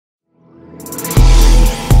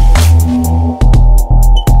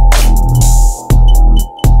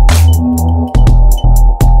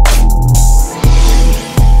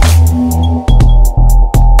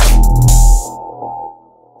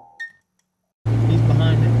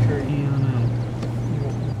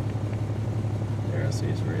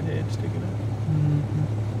red head sticking up.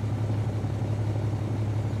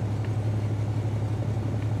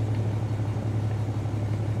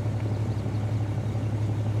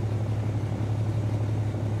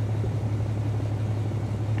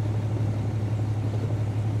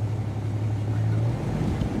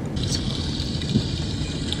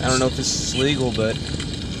 I don't know if this is legal, but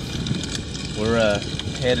we're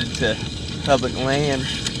headed to public land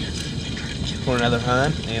for another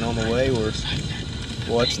hunt, and on the way we're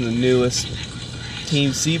watching the newest Team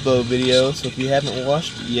SIBO video, so if you haven't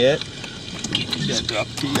watched it yet,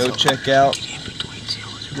 go check out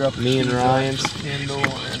me and Ryan's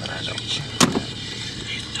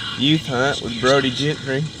youth hunt with Brody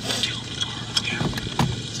Gentry.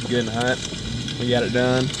 It's a good hunt. We got it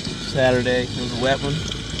done Saturday. It was a wet one.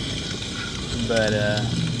 But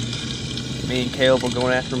me and Caleb are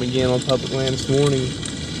going after him again on public land this morning.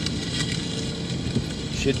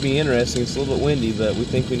 Should be interesting. It's a little bit windy, but we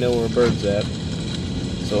think we know where a bird's at.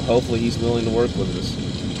 So hopefully he's willing to work with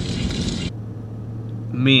us.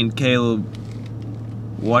 Me and Caleb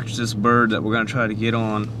watched this bird that we're going to try to get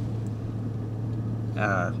on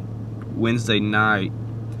Wednesday night.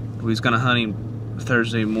 We was going to hunt him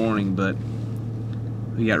Thursday morning, but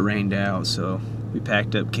we got rained out, so we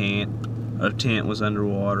packed up camp. Our tent was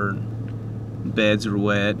underwater, and beds were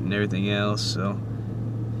wet and everything else, so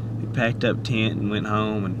we packed up tent and went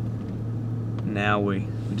home, and now we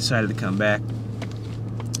decided to come back.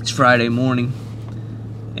 It's Friday morning,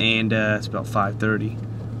 and it's about 5:30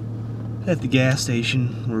 at the gas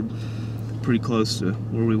station. We're pretty close to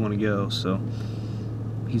where we want to go, so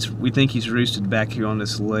we think he's roosted back here on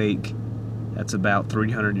this lake. That's about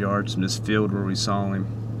 300 yards from this field where we saw him,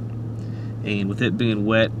 and with it being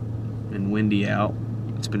wet and windy out,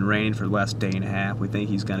 it's been raining for the last day and a half, we think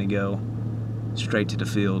he's going to go straight to the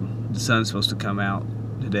field. The sun's supposed to come out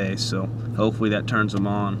today, so hopefully that turns him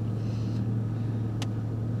on.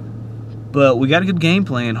 But we got a good game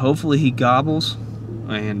plan. Hopefully he gobbles,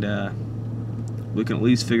 and we can at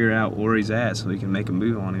least figure out where he's at so we can make a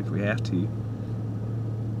move on him if we have to.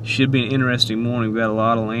 Should be an interesting morning. We've got a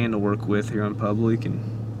lot of land to work with here on public, and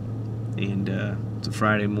it's a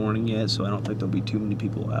Friday morning yet, so I don't think there'll be too many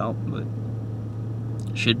people out, but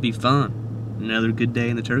should be fun. Another good day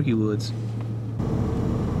in the turkey woods.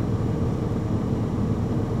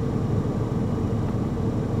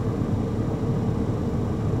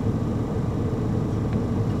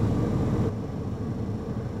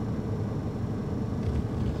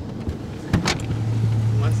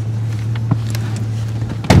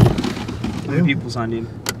 How many people signed in?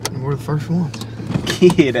 We're the first ones.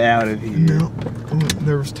 Get out of here. No,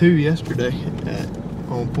 there was 2 yesterday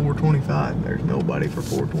on 425. There's nobody for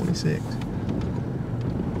 426.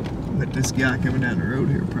 But this guy coming down the road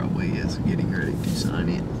here probably is getting ready to sign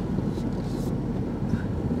in,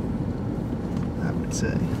 I would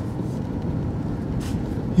say.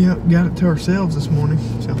 Yep, got it to ourselves this morning,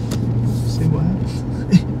 so see what happens.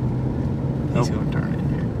 He's gonna turn in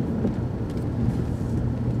here.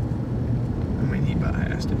 I mean, he about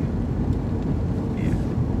has to.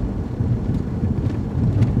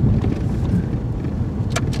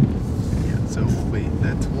 So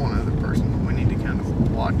that's one other person we need to kind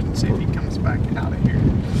of watch and see if he comes back out of here.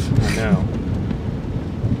 I know.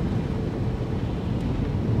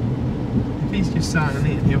 If he's just signing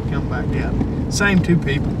in, he'll come back out. Same 2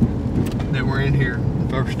 people that were in here the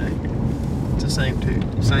first day. It's the same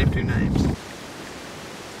two names.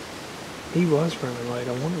 He was running late.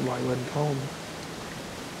 I wonder why he wasn't calling me.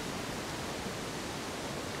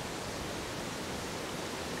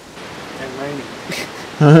 And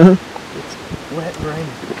raining. It's wet and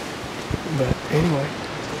raining. But anyway,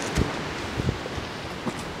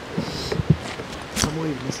 I'm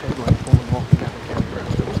leaving this headlight full and walking down the county road.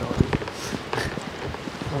 I'm sorry.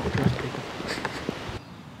 I don't trust people.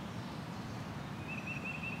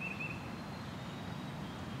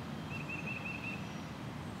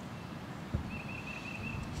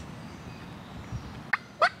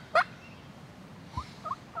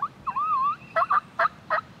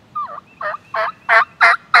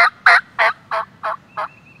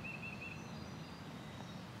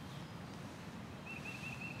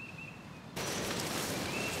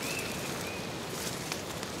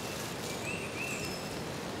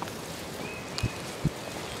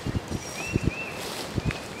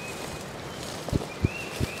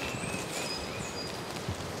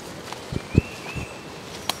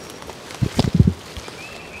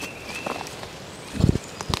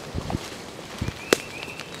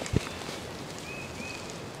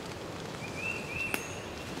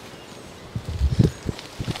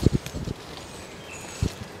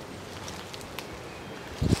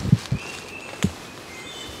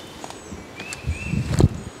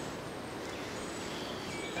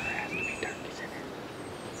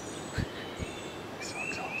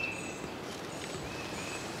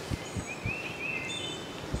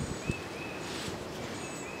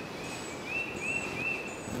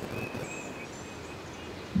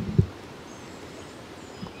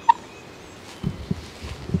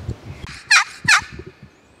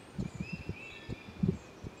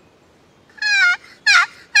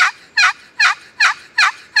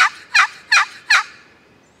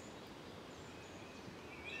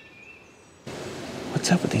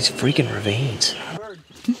 these freaking ravines.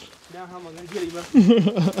 Now how am I gonna get him up?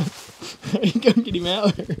 You ain't gonna get him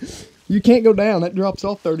out there. You can't go down. That drops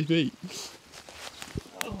off 30 feet.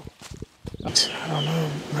 I don't know,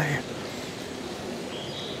 man.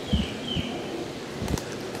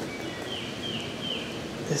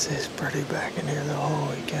 This is pretty back in here though.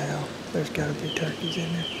 Holy cow. There's gotta be turkeys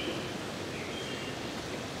in there.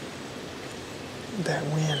 That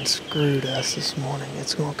wind screwed us this morning.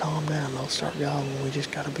 It's gonna calm down. They'll start gobbling. We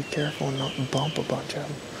just gotta be careful and not bump a bunch of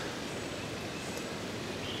them.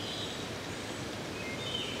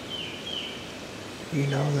 You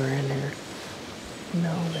know they're in here. You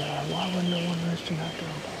know they are. Why wouldn't no one roosting out there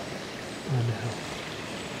on top? I know.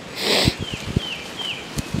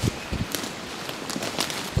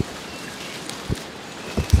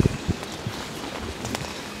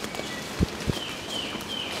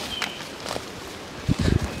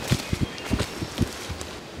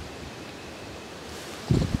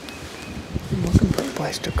 I'm looking for a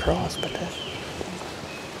place to cross, but that.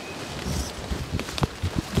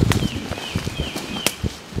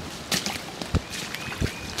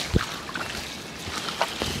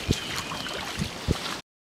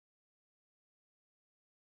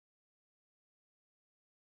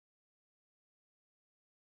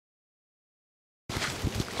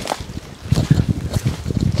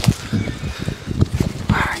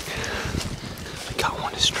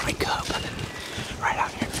 Strike up right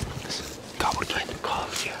out here. This gobble again.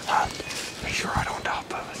 Close, yeah. Make sure right on top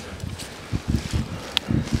of it.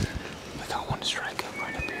 We got one to strike up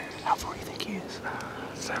right up here. How far do you think he is?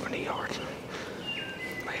 70 yards.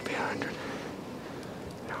 Maybe 100.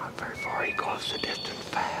 Not very far. He goes the distance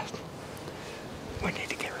fast. We need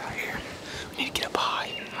to get right here. We need to get up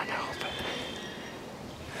high. I know, but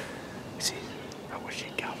see, I wish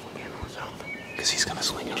he'd gobble again or something. Because he's gonna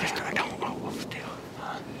swing around. Just don't hold still.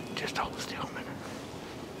 Just hold still a minute.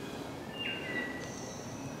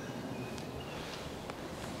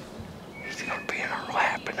 He's gonna be in our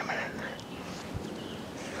lap in a minute.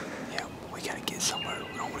 Yeah, we gotta get somewhere.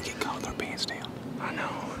 We don't want to get caught with our pants down. I know.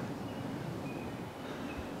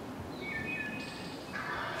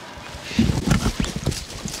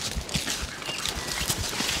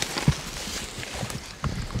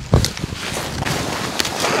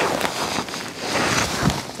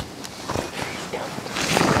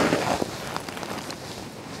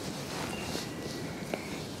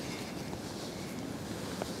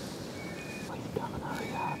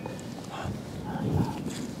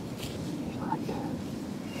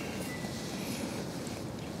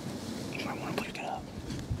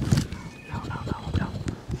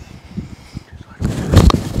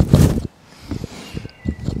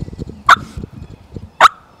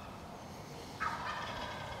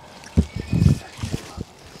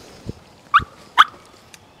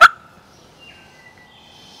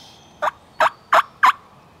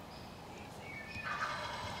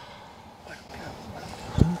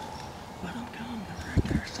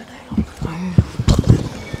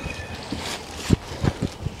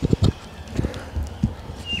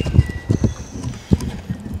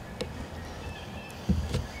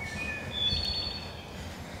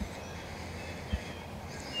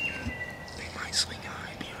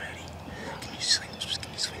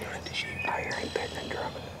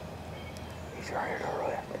 Right here to our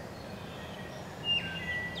left.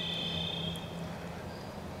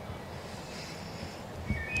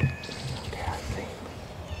 Okay, I see.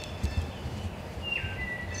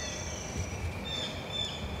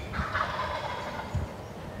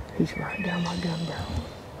 He's right down my gun barrel.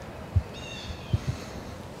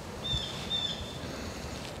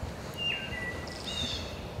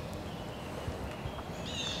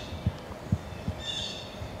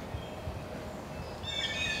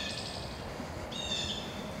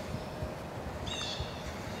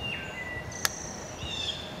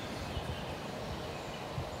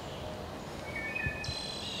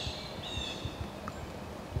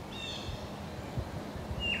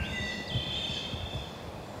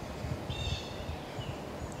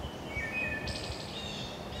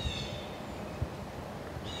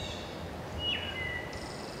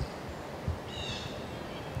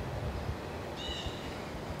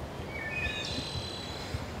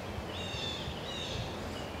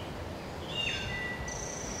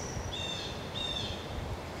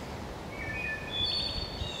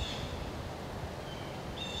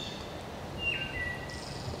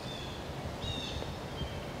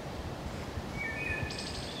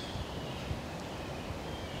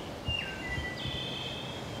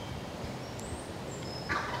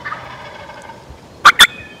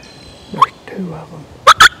 Two of them.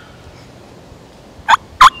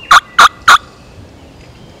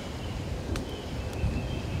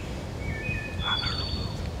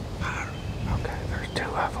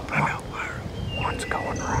 one's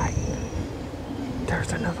going right.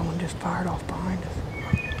 There's another one just fired off behind us.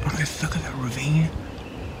 Are they stuck in that ravine?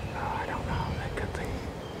 Oh, I don't know. That could be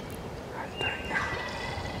right there.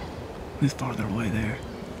 He's farther away there.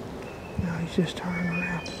 No, he's just turning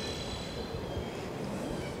around.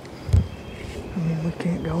 I mean, we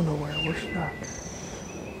can't go nowhere. We're stuck.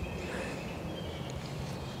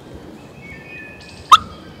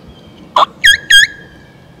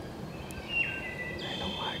 They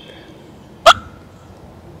don't like that.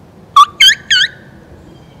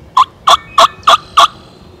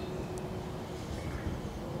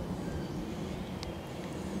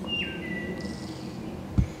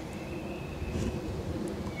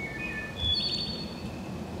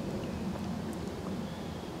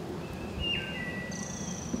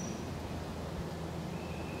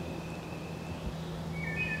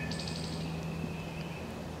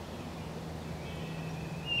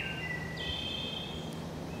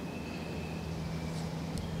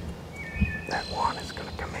 That one is going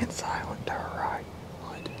to come in silent to our right.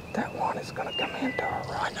 What? That one is going to come in to our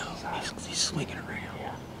right. I know. He's swinging around.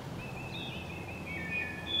 Yeah.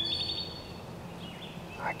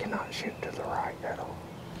 I cannot shoot to the right at all.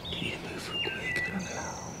 You need to move real quick. No.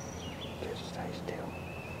 Just stay still.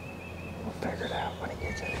 We'll figure it out when he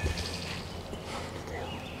gets in. Still.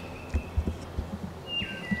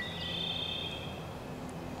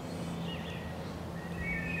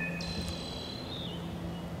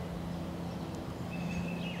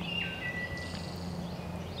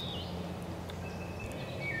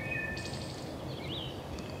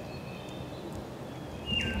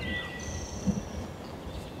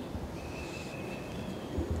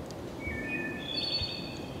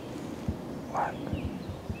 What?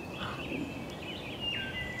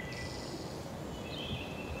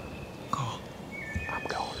 Call. I'm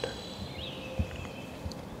going to.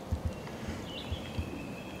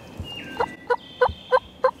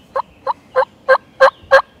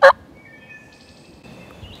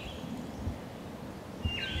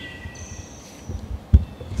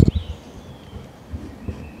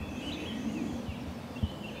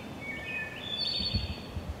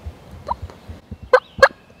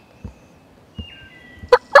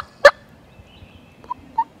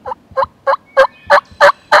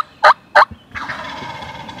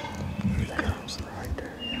 Right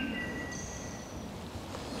there, yeah.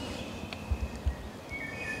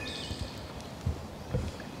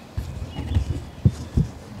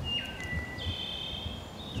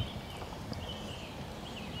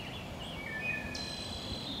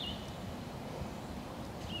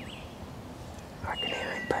 I can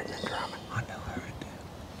hear him begging and drumming. I know, I heard that.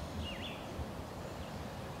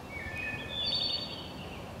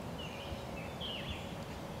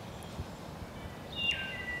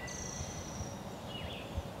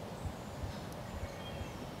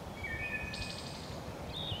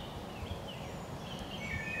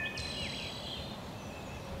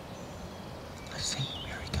 I see him.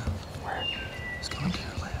 Here he comes. Where? He's coming to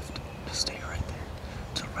your left. Just stay right there.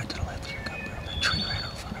 To the right, to the left of your gobbler. That tree right in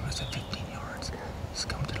front of us at 15 yards. He's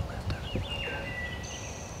coming to the left of it.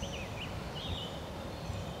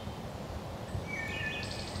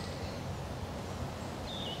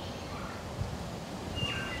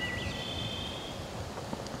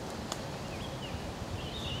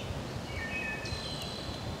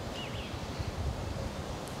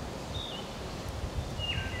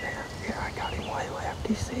 There. Yeah, I got him way left.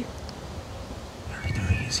 You see? There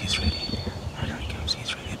he is. He's ready. There he comes.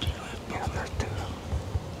 He's ready to your left. Yeah, there's two of them.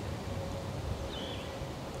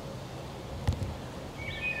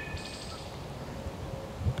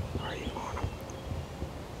 Are you on them?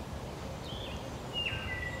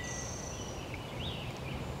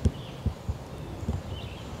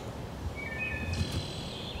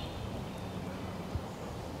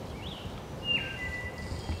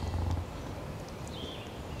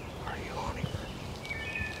 Are you on him?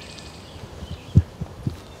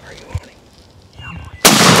 Are you on him? Yeah, I'm on.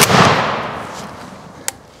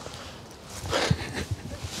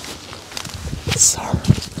 Sorry.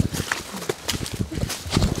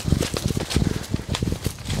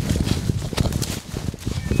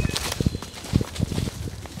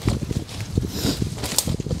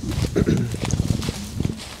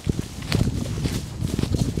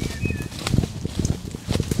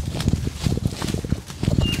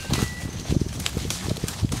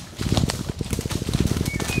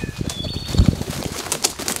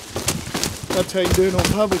 That's how you do it on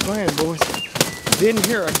public land, boys. Didn't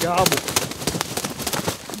hear a gobble.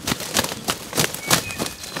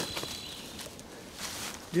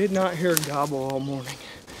 Did not hear a gobble all morning.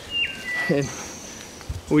 And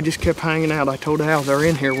we just kept hanging out. I told Al they're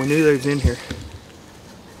in here. We knew they was in here.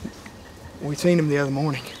 we seen him the other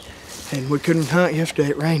morning, and we couldn't hunt yesterday.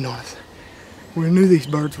 It rained on us. We knew these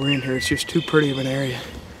birds were in here. It's just too pretty of an area.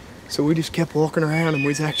 So we just kept walking around, and we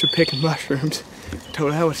was actually picking mushrooms.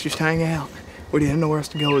 Told Alice just hang out. We didn't know where else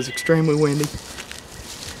to go. It was extremely windy.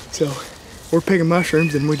 So we're picking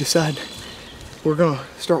mushrooms, and we decide we're gonna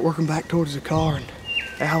start working back towards the car, and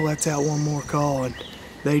Al lets out one more call, and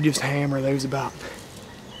they just hammer. They was about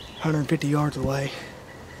 150 yards away.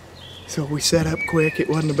 So we set up quick. It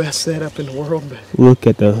wasn't the best setup in the world, but Look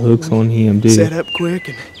at the hooks on him, dude. set up quick,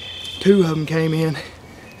 and two of them came in,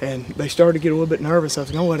 and they started to get a little bit nervous. I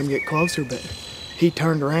was gonna let them get closer, but he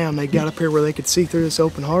turned around. They got up here where they could see through this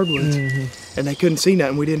open hardwoods, and they couldn't see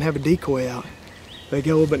nothing. We didn't have a decoy out. They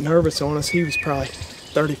got a little bit nervous on us. He was probably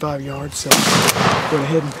 35 yards, so went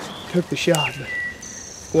ahead and took the shot. But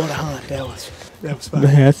what a hunt that was. That was fun.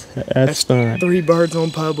 That's fun. 3 birds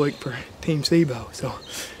on public for Team SIBO, so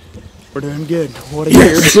we're doing good. What a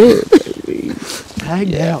year.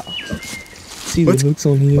 Tagged out. See the hooks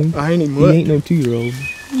on him? I ain't even He looked. ain't no 2-year-old.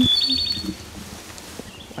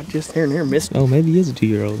 I just here and there missed him. Oh, maybe he is a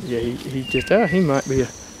 2-year-old. Yeah, he just, he might be a,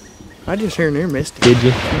 I just here and there missed him. Did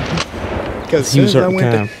you? Because He was as I starting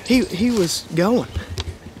went to he was going.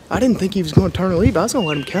 I didn't think he was going to turn and leave. I was going to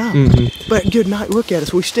let him come. But good night, look at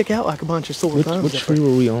us. We stick out like a bunch of sore thumbs. Which tree were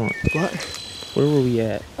we on? What? Where were we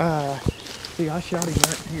at? See, I shot him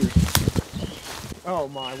right here. Oh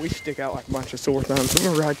my, we stick out like a bunch of sore thumbs.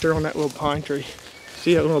 We're right there on that little pine tree.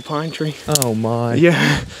 See that little pine tree? Oh my.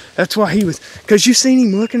 Yeah, that's why he was, because you seen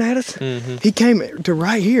him looking at us? He came to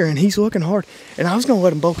right here and he's looking hard. And I was going to let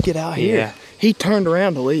them both get out here. Yeah. He turned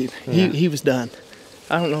around to leave. Yeah. He was done.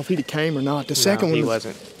 I don't know if he came or not. The second one he was,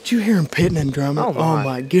 wasn't. did you hear him pitting and drumming? Oh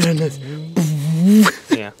my. Goodness.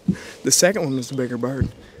 Yeah. The second one was the bigger bird.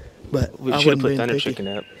 But We I should have wasn't put being Thunder picky. Chicken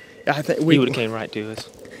up. I think He would have came right to us.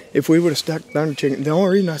 if we would have stuck Thunder Chicken, the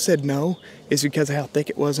only reason I said no is because of how thick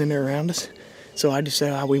it was in there around us. So I just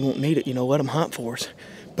said, we won't need it, let them hunt for us.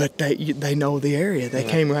 But they know the area. They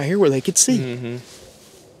came right here where they could see.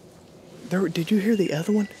 Did you hear the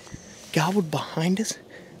other one? Gobbled behind us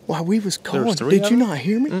while we was calling. Did you not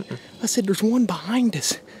hear me? I said, there's one behind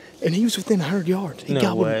us. And he was within 100 yards. He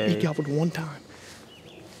No way. He gobbled one time.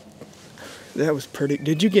 That was pretty.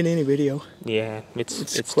 Did you get any video? Yeah,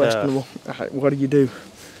 it's questionable. What do you do?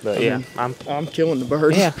 But I yeah, mean, I'm killing the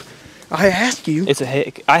bird. Yeah. I asked you. It's a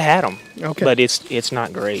heck. I had them. Okay. But it's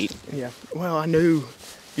not great. Yeah. Well, I knew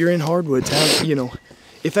you're in hardwoods.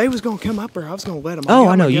 If they was gonna come up there, I was gonna let them. Oh,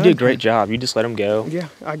 I know. You did a great job. You just let them go. Yeah,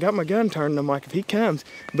 I got my gun turned. And I'm like, if he comes,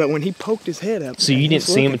 but when he poked his head up. So you didn't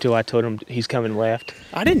see him until I told him he's coming left.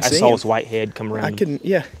 I didn't see him. I saw his white head come around. I couldn't.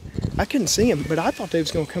 Yeah, I couldn't see him, but I thought they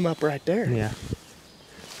was gonna come up right there. Yeah.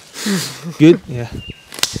 Good. Yeah.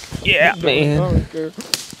 Yeah, man.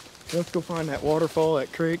 Let's go find that waterfall,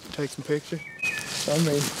 that creek, take some pictures. I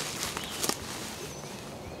mean,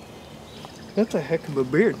 that's a heck of a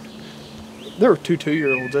beard. There were 2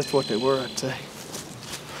 2-year-olds, that's what they were, I'd say.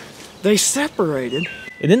 They separated.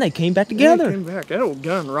 And then they came back They together. came back. That old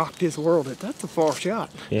gun rocked his world. That's a far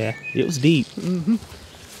shot. Yeah, it was deep.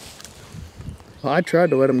 Well, I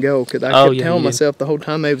tried to let them go because I kept telling myself the whole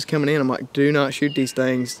time they was coming in, I'm like, do not shoot these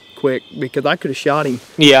things quick, because I could have shot him.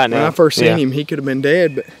 Yeah, I know. When I first seen him, he could have been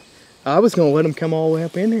dead, but I was going to let him come all the way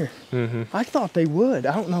up in here. I thought they would.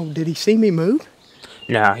 I don't know. Did he see me move?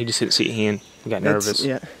 Nah, he just didn't see a hen. He got nervous.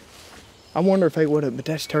 Yeah. I wonder if they would have, but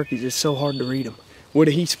that's turkeys. It's so hard to read them. Would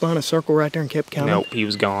have he spun a circle right there and kept coming? Nope, he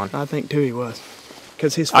was gone. I think, too, he was.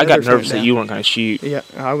 Because his I got feathers went nervous that down. you weren't going to shoot. Yeah,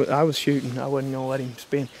 I was shooting. I wasn't going to let him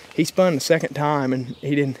spin. He spun the second time, and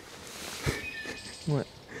he didn't. What?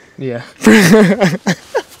 Yeah.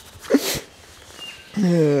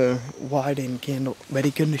 Wide end candle, but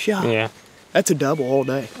he couldn't have shot. Yeah. That's a double all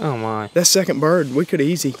day. Oh, my. That second bird, we could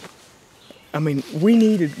easy. I mean, we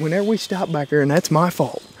needed, whenever we stopped back there, and that's my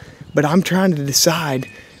fault, but I'm trying to decide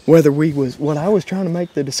whether what I was trying to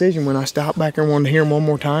make the decision when I stopped back there and wanted to hear him one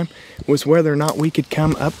more time, was whether or not we could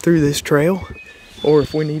come up through this trail, or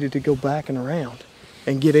if we needed to go back and around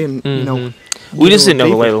and get in, We just didn't know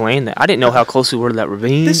the lay of the land. I didn't know how close we were to that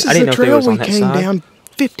ravine. This is I didn't know the if they trail was on we that came side. down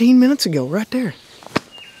 15 minutes ago, right there.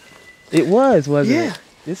 It was, wasn't Yeah. it?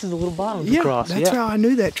 This is a little bottom to Yeah, cross. that's how I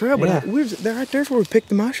knew that trail, but Yeah. they're right there's where we picked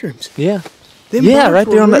the mushrooms. Yeah. Them Yeah, birds right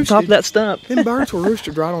were there on that roosted. top of that stump. Them birds were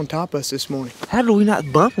roosted right on top of us this morning. How did we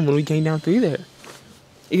not bump them when we came down through there?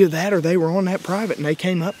 Either that or they were on that private and they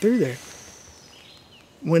came up through there.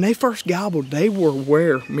 When they first gobbled, they were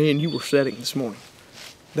where me and you were sitting this morning.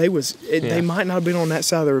 They might not have been on that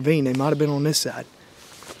side of the ravine. They might have been on this side.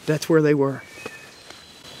 That's where they were.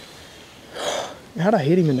 How'd I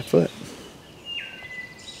hit him in the foot?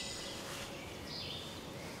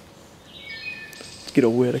 get a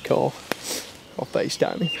Witta call. I'll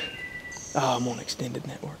FaceTime him. Oh, I'm on extended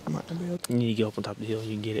network. I might not be able to. You need to get up on top of the hill and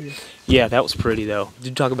you can get it. Yeah, that was pretty though. Did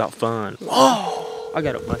you talk about fun? Oh, I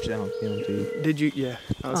got a bunch of that on film too. Did you? Yeah.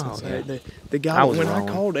 I was gonna say, yeah. the guy, when wrong.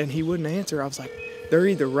 I called and he wouldn't answer, I was like, they're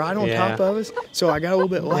either right on Yeah. top of us, so I got a little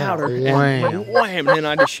bit louder. Wham. And wham, and then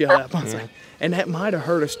I just shut up. I was like, and that might have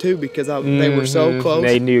hurt us too because they were so close.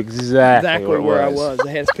 They knew exactly where I was.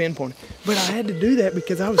 They had us pinpointed. But I had to do that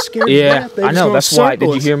because I was scared to Yeah, death. They I was know. gonna That's why. circle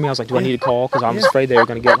Did you us. hear me? I was like, do I need to call? Because I'm Yeah. afraid they were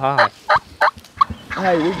going to get high.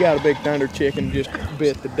 Hey, we got a big thunder chicken just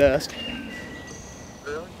bit the dust.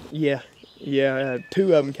 Really? Yeah. Yeah,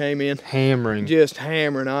 2 of them came in. Hammering. Just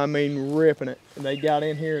hammering, I mean ripping it. And they got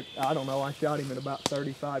in here, I don't know, I shot him at about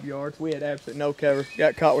 35 yards. We had absolutely no cover.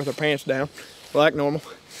 Got caught with our pants down, like normal.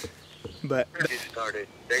 But They started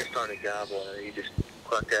gobbling, and you just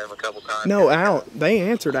clucked at them a couple times. no, Al, they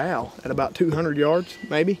answered Al at about 200 yards,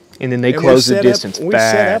 maybe. And then they And closed we the set distance up,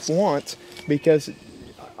 fast. We set up once because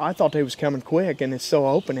I thought they was coming quick and it's so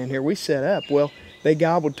open in here. We set up, well, they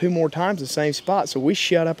gobbled 2 more times the same spot, so we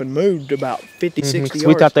shut up and moved about 50, 60 yards.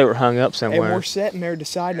 We thought they were hung up And somewhere. we're sitting there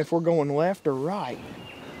deciding if we're going left or right.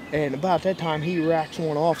 And about that time, he racks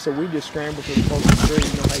one off, so we just scrambled to the closest tree.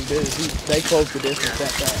 You know how you do. They closed the distance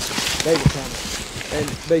that fast. They were coming. And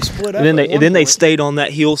they split up. And then at they one point. stayed on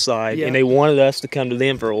that hillside, Yeah. and they wanted us to come to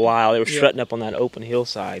them for a while. They were Yeah. strutting up on that open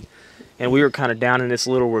hillside, and we were kind of down in this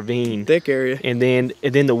little ravine. Thick area. And then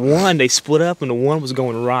the one, they split up, and the one was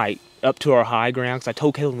going right up to our high ground. Because I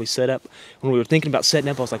told Caleb when we set up, when we were thinking about setting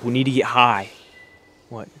up, I was like, we need to get high.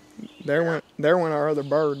 What? There went our other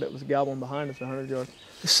bird that was gobbling behind us 100 yards.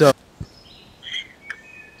 So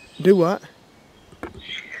Do what?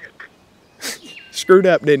 Screwed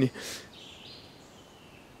up, didn't you?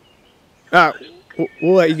 All right,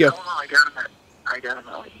 we'll let you go. I got him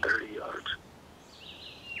at like 30 yards.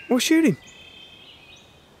 Well, shoot him.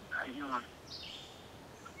 Hang on.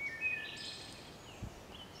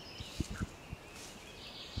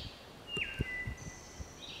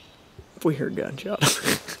 If we hear a gunshot.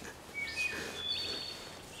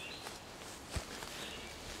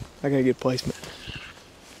 I gotta get placement.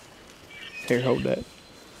 Here, hold that.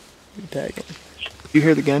 Tag it. You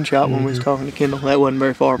hear the gunshot when we was talking to Kendall? That wasn't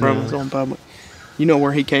very far from us on public. You know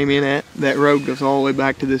where he came in at? That road goes all the way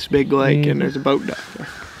back to this big lake, and there's a boat dock there.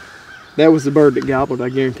 That was the bird that gobbled, I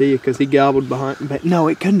guarantee you, because he gobbled behind. But no,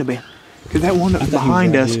 it couldn't have been, because that one that was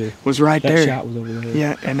behind us was right there. shot was over there.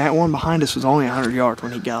 Yeah, and that one behind us was only 100 yards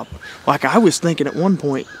when he gobbled. Like, I was thinking at one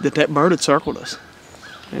point that bird had circled us.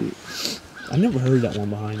 And I never heard that one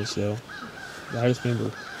behind us though. I just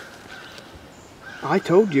remember. I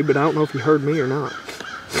told you, but I don't know if you heard me or not.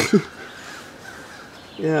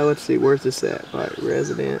 Yeah, let's see, where's this at? Right,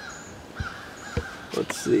 resident.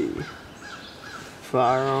 Let's see.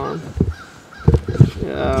 Firearm.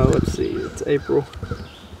 Let's see, it's April.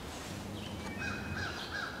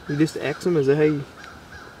 You just X them? Is that how you...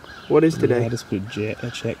 What is today? I just put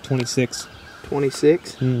a check 26.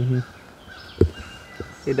 26? Mm-hmm.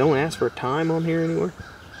 It don't ask for a time on here anywhere.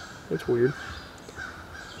 That's weird.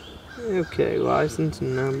 Okay, license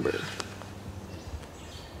number.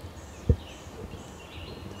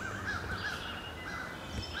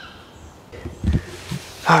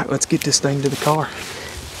 Alright, let's get this thing to the car.